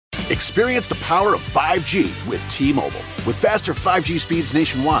Experience the power of 5G with T-Mobile. With faster 5G speeds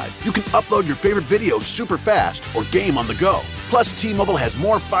nationwide, you can upload your favorite videos super fast or game on the go. Plus, T-Mobile has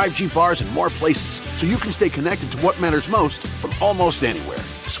more 5G bars in more places, so you can stay connected to what matters most from almost anywhere.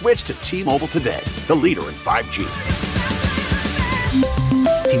 Switch to T-Mobile today, the leader in 5G.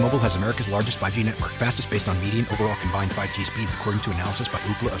 T-Mobile has America's largest 5G network, fastest based on median overall combined 5G speeds, according to analysis by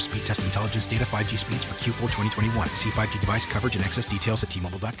Ookla of Speed Test Intelligence data. 5G speeds for Q4 2021. See 5G device coverage and access details at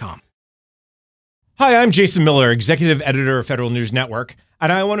T-Mobile.com. Hi, I'm Jason Miller, Executive Editor of Federal News Network,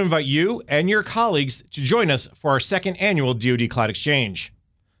 and I want to invite you and your colleagues to join us for our second annual DoD Cloud Exchange.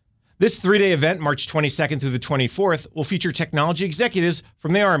 This three-day event, March 22nd through the 24th, will feature technology executives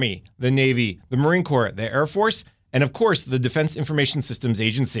from the Army, the Navy, the Marine Corps, the Air Force, and of course, the Defense Information Systems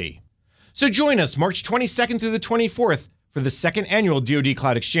Agency. So join us March 22nd through the 24th for the second annual DoD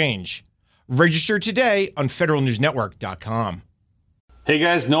Cloud Exchange. Register today on federalnewsnetwork.com. Hey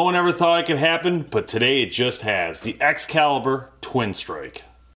guys, no one ever thought it could happen, but today it just has. The Excalibur TwinStrike.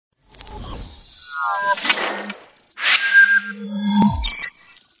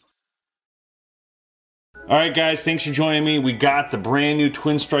 Alright guys, thanks for joining me. We got the brand new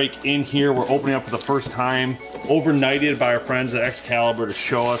TwinStrike in here. We're opening up for the first time. Overnighted by our friends at Excalibur to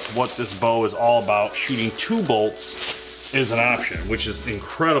show us what this bow is all about. Shooting 2 bolts is an option, which is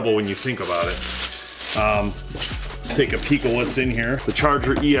incredible when you think about it. Let's take a peek at what's in here. The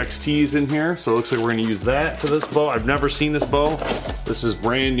Charger EXT is in here, so it looks like we're going to use that for this bow. I've never seen this bow. This is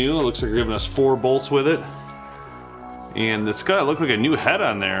brand new. It looks like they're giving us 4 bolts with it. And it's got to look like a new head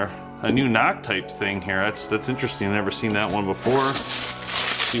on there. A new knock type thing here. That's interesting. I've never seen that one before. Let's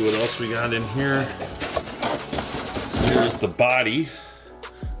see what else we got in here. Here's the body.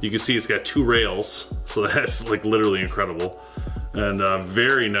 You can see it's got 2 rails, so that's like literally incredible. And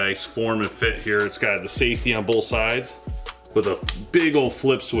very nice form and fit here. It's got the safety on both sides with a big old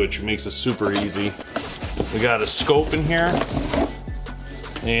flip switch. It makes it super easy. We got a scope in here.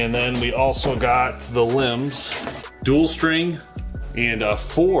 And then we also got the limbs, dual string, and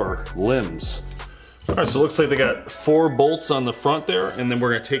 4 limbs. All right, so it looks like they got 4 bolts on the front there, and then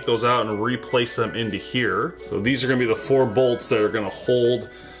we're gonna take those out and replace them into here. So these are gonna be the 4 bolts that are gonna hold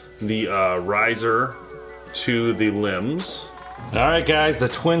the riser to the limbs. All right guys, the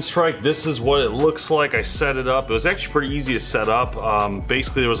TwinStrike, this is what it looks like. I set it up. It was actually pretty easy to set up.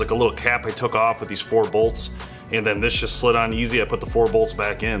 Basically there was like a little cap I took off with these 4 bolts, and then this just slid on easy. I put the 4 bolts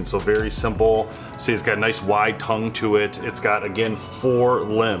back in, so very simple. See, it's got a nice wide tongue to it. It's got, again, 4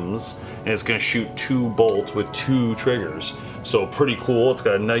 limbs, and it's gonna shoot 2 bolts with 2 triggers. So pretty cool. It's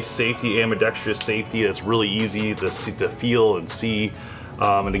got a nice safety, ambidextrous safety. It's really easy to feel and see.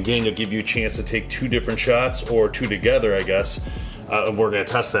 And again, it'll give you a chance to take 2 different shots, or 2 together, I guess. We're gonna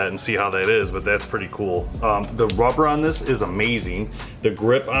test that and see how that is, but that's pretty cool. The rubber on this is amazing. The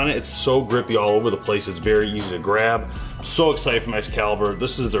grip on it, it's so grippy all over the place. It's very easy to grab. I'm so excited from Excalibur.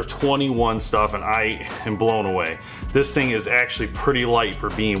 This is their 21 stuff, and I am blown away. This thing is actually pretty light for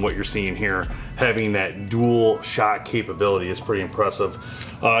being what you're seeing here. Having that dual shot capability is pretty impressive.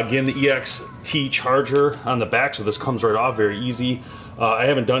 Again, the EXT charger on the back, so this comes right off, very easy. I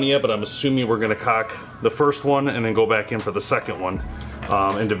haven't done it yet, but I'm assuming we're gonna cock the first one and then go back in for the second one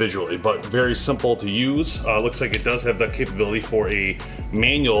individually, but very simple to use. Looks like it does have the capability for a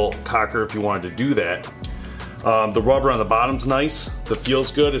manual cocker if you wanted to do that. The rubber on the bottom's nice. The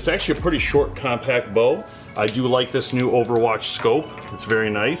feel's good. It's actually a pretty short, compact bow. I do like this new Overwatch scope. It's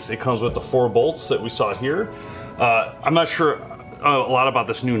very nice. It comes with the 4 bolts that we saw here. I'm not sure a lot about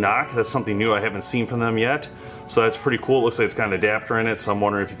this new knock. That's something new I haven't seen from them yet. So that's pretty cool. It looks like it's got an adapter in it, so I'm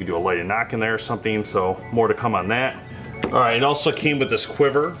wondering if you could do a lighted knock in there or something, so more to come on that. All right, it also came with this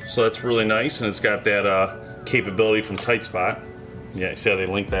quiver, so that's really nice, and it's got that capability from Tight Spot. Yeah, see how they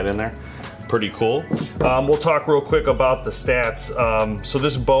link that in there? Pretty cool. We'll talk real quick about the stats. So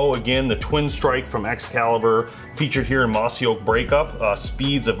this bow, again, the TwinStrike from Excalibur, featured here in Mossy Oak Breakup,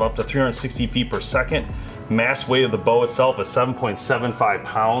 speeds of up to 360 feet per second. Mass weight of the bow itself is 7.75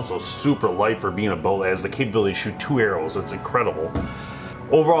 pounds, so super light for being a bow that has the capability to shoot 2 arrows. It's incredible.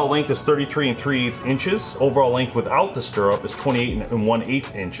 Overall length is 33 3/8 inches. Overall length without the stirrup is 28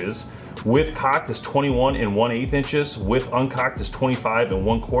 1/8 inches. With cocked is 21 1/8 inches. With uncocked is 25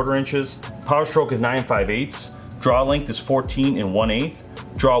 1/4 inches. Power stroke is 9 5/8. Draw length is 14 1/8.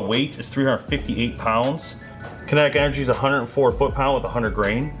 Draw weight is 358 pounds. Kinetic energy is 104 foot-pound with 100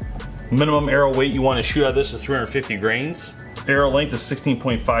 grain. Minimum arrow weight you want to shoot out of this is 350 grains. Arrow length is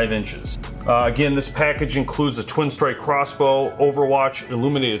 16.5 inches. Again, this package includes the TwinStrike crossbow, Overwatch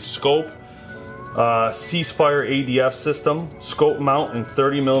illuminated scope, ceasefire ADF system, scope mount and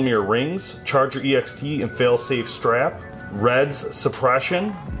 30mm rings, Charger EXT and fail-safe strap. Red's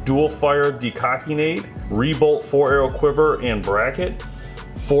suppression, dual fire decocking aid, rebolt 4-arrow quiver and bracket,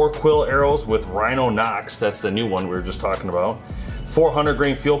 4 quill arrows with Rhino Nox, that's the new one we were just talking about, 400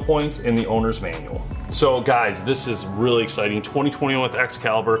 grain fuel points in the owner's manual. So guys, this is really exciting. 2021 with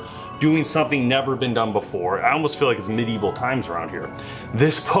Excalibur, doing something never been done before. I almost feel like it's medieval times around here.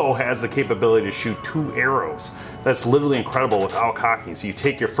 This bow has the capability to shoot 2 arrows. That's literally incredible without cocking. So you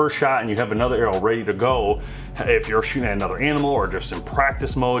take your first shot and you have another arrow ready to go. If you're shooting at another animal or just in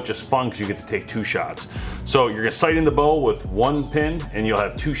practice mode, just fun because you get to take 2 shots. So you're gonna sight in the bow with 1 pin and you'll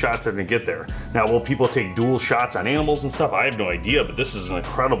have 2 shots that are gonna get there. Now, will people take dual shots on animals and stuff? I have no idea, but this is an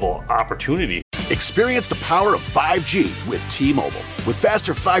incredible opportunity. Experience the power of 5G with T-Mobile. With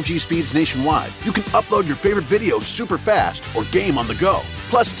faster 5G speeds nationwide, you can upload your favorite videos super fast or game on the go.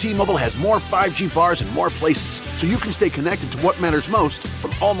 Plus, T-Mobile has more 5G bars in more places, so you can stay connected to what matters most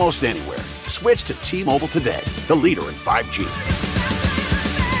from almost anywhere. Switch to T-Mobile today, the leader in 5G.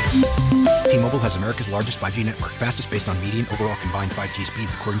 T-Mobile has America's largest 5G network, fastest based on median overall combined 5G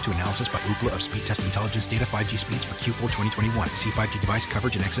speeds, according to analysis by Ookla of Speed Test Intelligence data. 5G speeds for Q4 2021. See 5G device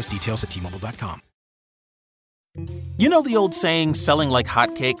coverage and access details at T-Mobile.com. You know the old saying, selling like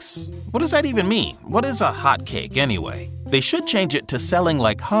hotcakes? What does that even mean? What is a hotcake anyway? They should change it to selling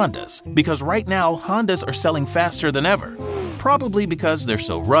like Hondas, because right now Hondas are selling faster than ever. Probably because they're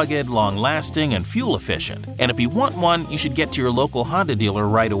so rugged, long-lasting, and fuel-efficient. And if you want one, you should get to your local Honda dealer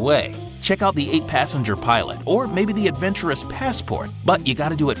right away. Check out the 8-passenger Pilot, or maybe the adventurous Passport. But you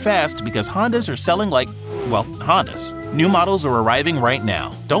gotta do it fast because Hondas are selling like, well, Hondas. New models are arriving right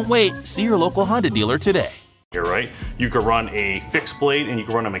now. Don't wait, see your local Honda dealer today. Here, right? You could run a fixed blade and you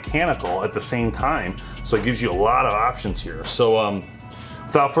can run a mechanical at the same time. So it gives you a lot of options here. So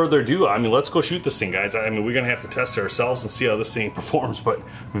without further ado, I mean, let's go shoot this thing, guys. I mean, we're gonna have to test it ourselves and see how this thing performs, but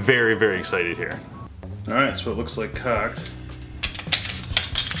very, very excited here. All right, so it looks like cocked.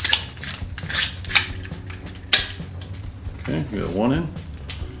 Okay, we got 1 in.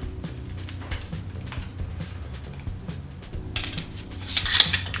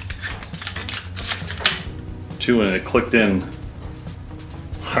 Two, and it clicked in.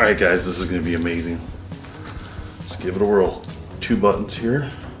 All right, guys, this is gonna be amazing. Let's give it a whirl. 2 buttons here.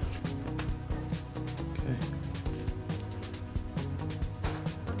 Okay.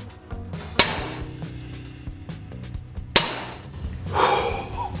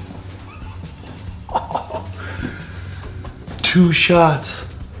 2 shots,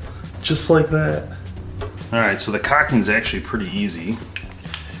 just like that. All right, so the cocking is actually pretty easy.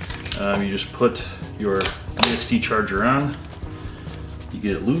 You just put your EXT charger on, you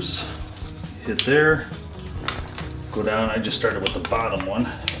get it loose, hit there, go down. I just started with the bottom one,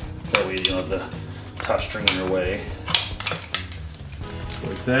 that way you don't have the top string in your way.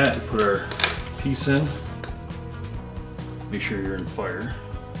 Like that, put our piece in, make sure you're in fire.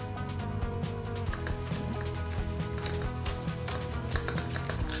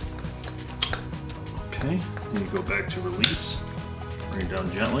 Okay, then you go back to release, bring it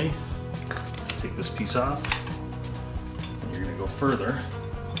down gently. Take this piece off, and you're gonna go further.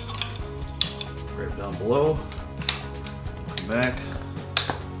 Grab down below, come back,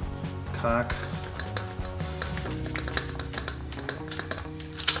 cock,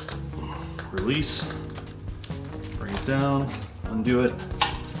 release, bring it down, undo it,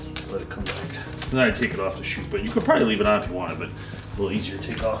 let it come back. And then I take it off to shoot, but you could probably leave it on if you wanted, but a little easier to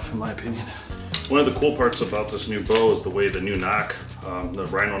take off in my opinion. One of the cool parts about this new bow is the way the new knock, the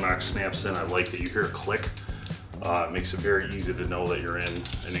Rhino Nox snaps in. I like that you hear a click. It makes it very easy to know that you're in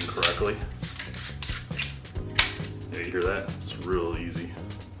and incorrectly. Yeah, you hear that? It's real easy.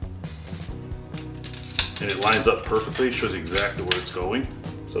 And it lines up perfectly, shows you exactly where it's going.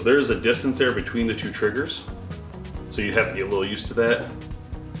 So there's a distance there between the 2 triggers. So you have to get a little used to that.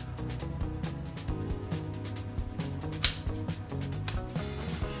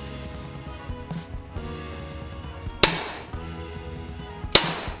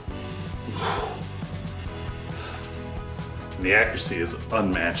 The accuracy is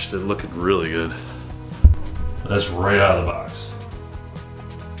unmatched. It's looking really good. That's right out of the box.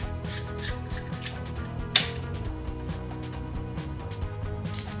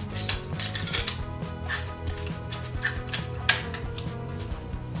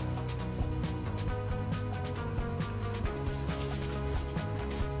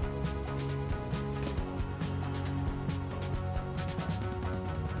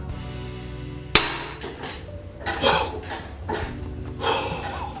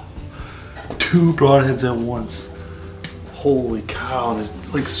 Two broadheads at once. Holy cow, this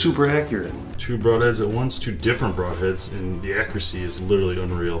is like super accurate. 2 broadheads at once, 2 different broadheads, and the accuracy is literally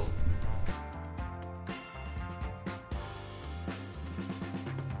unreal.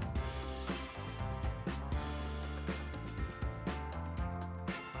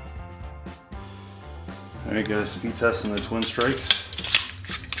 Alright guys, speed testing the TwinStrike.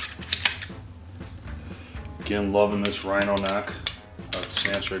 Again, loving this Rhino knock. It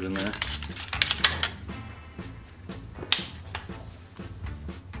snaps right in there.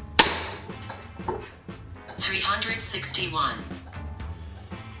 $361.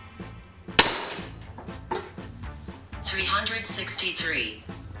 $363.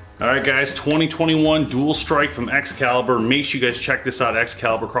 Alright guys, 2021 dual strike from Excalibur. Make sure you guys check this out,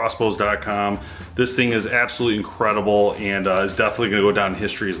 excaliburcrossbows.com. This thing is absolutely incredible and is definitely going to go down in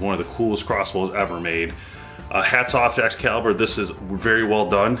history as one of the coolest crossbows ever made. Hats off to Excalibur. This is very well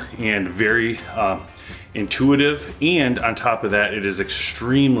done and very intuitive, and on top of that, it is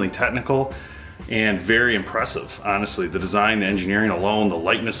extremely technical and very impressive. Honestly, the design, the engineering alone, the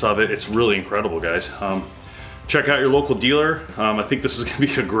lightness of it, it's really incredible, guys. Check out your local dealer. I think this is going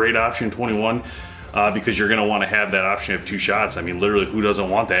to be a great option in 21 because you're going to want to have that option of 2 shots. I mean, literally, who doesn't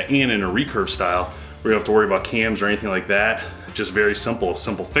want that? And in a recurve style, where you don't have to worry about cams or anything like that. Just very simple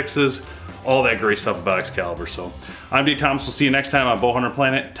fixes, all that great stuff about Excalibur. So I'm Dave Thomas. We'll see you next time on Bowhunter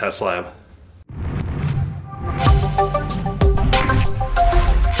Planet Test Lab.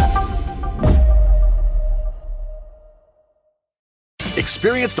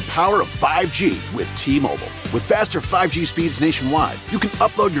 Experience the power of 5G with T-Mobile. With faster 5G speeds nationwide, you can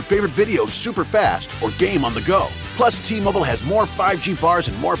upload your favorite videos super fast or game on the go. Plus, T-Mobile has more 5G bars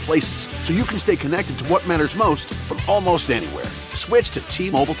in more places, so you can stay connected to what matters most from almost anywhere. Switch to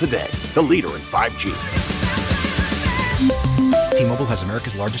T-Mobile today, the leader in 5G. T-Mobile has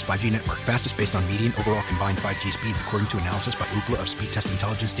America's largest 5G network, fastest based on median overall combined 5G speeds, according to analysis by Ookla of Speed Test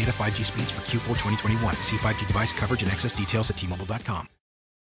Intelligence data. 5G speeds for Q4 2021. See 5G device coverage and access details at T-Mobile.com.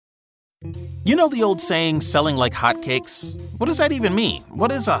 You know the old saying, selling like hotcakes? What does that even mean?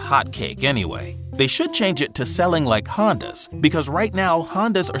 What is a hotcake anyway? They should change it to selling like Hondas, because right now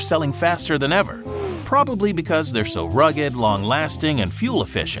Hondas are selling faster than ever. Probably because they're so rugged, long-lasting, and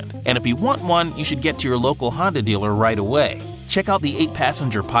fuel-efficient. And if you want one, you should get to your local Honda dealer right away. Check out the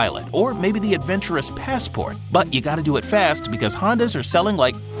 8-passenger Pilot, or maybe the adventurous Passport. But you gotta do it fast because Hondas are selling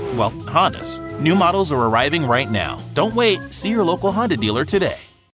like, well, Hondas. New models are arriving right now. Don't wait, see your local Honda dealer today.